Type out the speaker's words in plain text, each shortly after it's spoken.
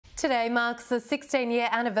Today marks the 16-year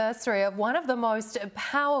anniversary of one of the most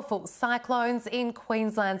powerful cyclones in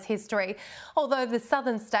Queensland's history. Although the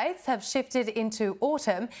southern states have shifted into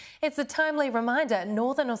autumn, it's a timely reminder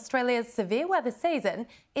Northern Australia's severe weather season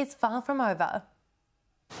is far from over.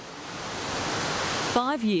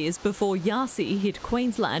 5 years before Yasi hit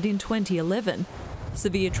Queensland in 2011,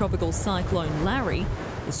 severe tropical cyclone Larry,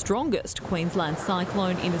 the strongest Queensland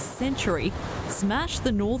cyclone in a century, smashed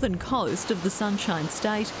the northern coast of the Sunshine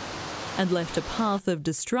State and left a path of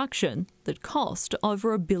destruction that cost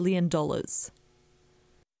over $1 billion.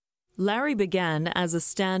 Larry began as a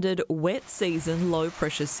standard wet season low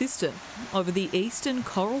pressure system over the eastern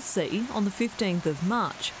Coral Sea on the 15th of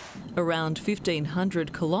March, around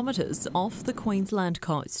 1,500 kilometres off the Queensland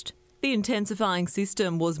coast. The intensifying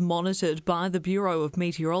system was monitored by the Bureau of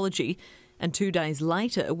Meteorology and 2 days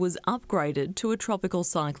later was upgraded to a tropical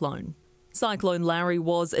cyclone. Cyclone Larry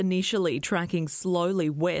was initially tracking slowly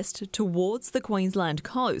west towards the Queensland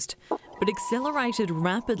coast, but accelerated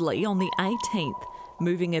rapidly on the 18th,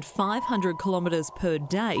 moving at 500 kilometres per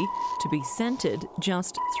day to be centred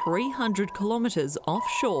just 300 kilometres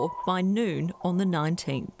offshore by noon on the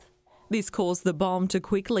 19th. This caused the BOM to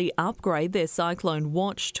quickly upgrade their cyclone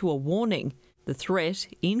watch to a warning. The threat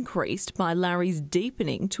increased by Larry's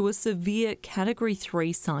deepening to a severe Category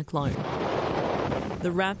 3 cyclone.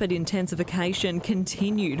 The rapid intensification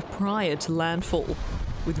continued prior to landfall,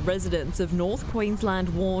 with residents of North Queensland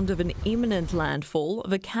warned of an imminent landfall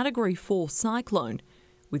of a Category 4 cyclone,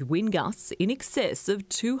 with wind gusts in excess of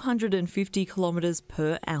 250 kilometres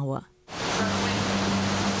per hour.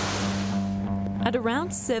 At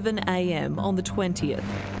around 7 a.m. on the 20th,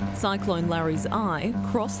 Cyclone Larry's eye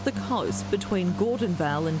crossed the coast between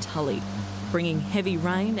Gordonvale and Tully, bringing heavy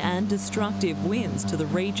rain and destructive winds to the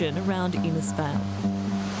region around Innisfail.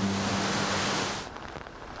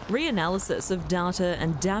 Reanalysis of data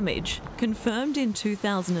and damage confirmed in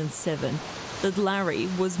 2007 that Larry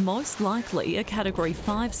was most likely a Category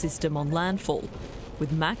 5 system on landfall,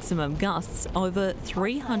 with maximum gusts over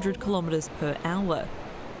 300 kilometres per hour,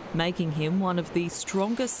 making him one of the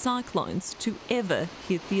strongest cyclones to ever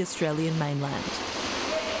hit the Australian mainland.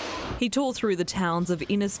 He tore through the towns of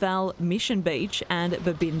Innisfail, Mission Beach and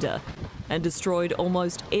Babinda and destroyed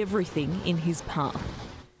almost everything in his path: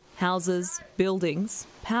 houses, buildings,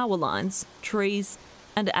 power lines, trees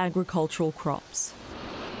and agricultural crops.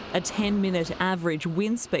 A 10-minute average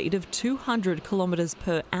wind speed of 200 kilometres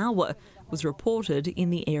per hour was reported in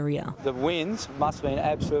the area. The winds must have been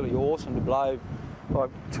absolutely awesome to blow like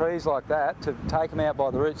trees like that, to take them out by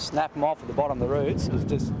the roots, snap them off at the bottom of the roots. It was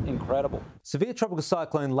just incredible. Severe tropical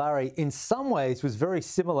cyclone Larry in some ways was very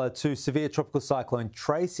similar to severe tropical cyclone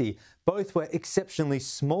Tracy. Both were exceptionally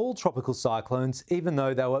small tropical cyclones, even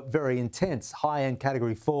though they were very intense, high-end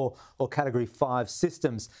Category 4 or Category 5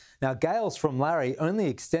 systems. Now, gales from Larry only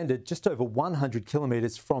extended just over 100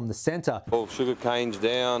 kilometres from the centre. All sugar canes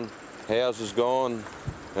down, houses gone.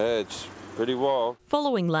 It's pretty wild.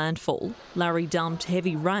 Following landfall, Larry dumped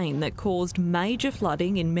heavy rain that caused major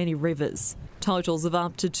flooding in many rivers. Totals of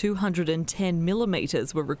up to 210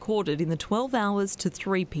 millimetres were recorded in the 12 hours to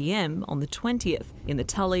 3 p.m. on the 20th in the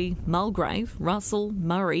Tully, Mulgrave, Russell,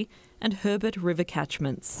 Murray and Herbert River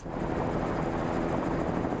catchments.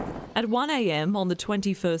 At 1 a.m. on the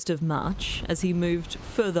 21st of March, as he moved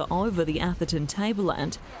further over the Atherton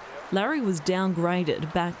tableland, Larry was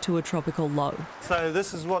downgraded back to a tropical low. So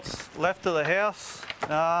this is what's left of the house,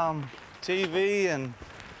 TV and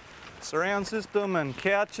surround system and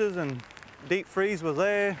couches and deep freeze was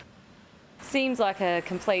there. Seems like a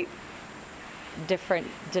complete different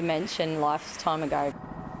dimension lifetime ago.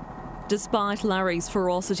 Despite Larry's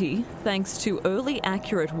ferocity, thanks to early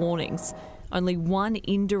accurate warnings, only one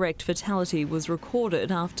indirect fatality was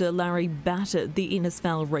recorded after Larry battered the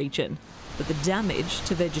Innisfail region, but the damage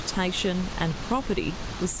to vegetation and property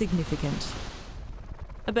was significant.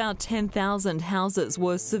 About 10,000 houses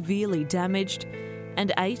were severely damaged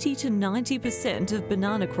and 80 to 90% of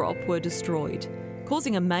banana crop were destroyed,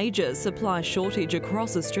 causing a major supply shortage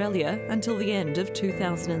across Australia until the end of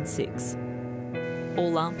 2006.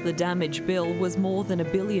 All up, the damage bill was more than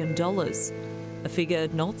 $1 billion, a figure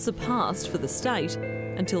not surpassed for the state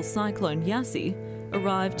until Cyclone Yasi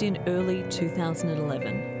arrived in early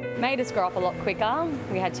 2011. Made us grow up a lot quicker.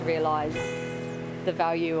 We had to realise the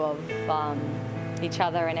value of each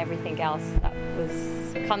other and everything else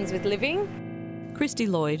that comes with living. Christy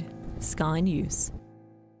Lloyd, Sky News.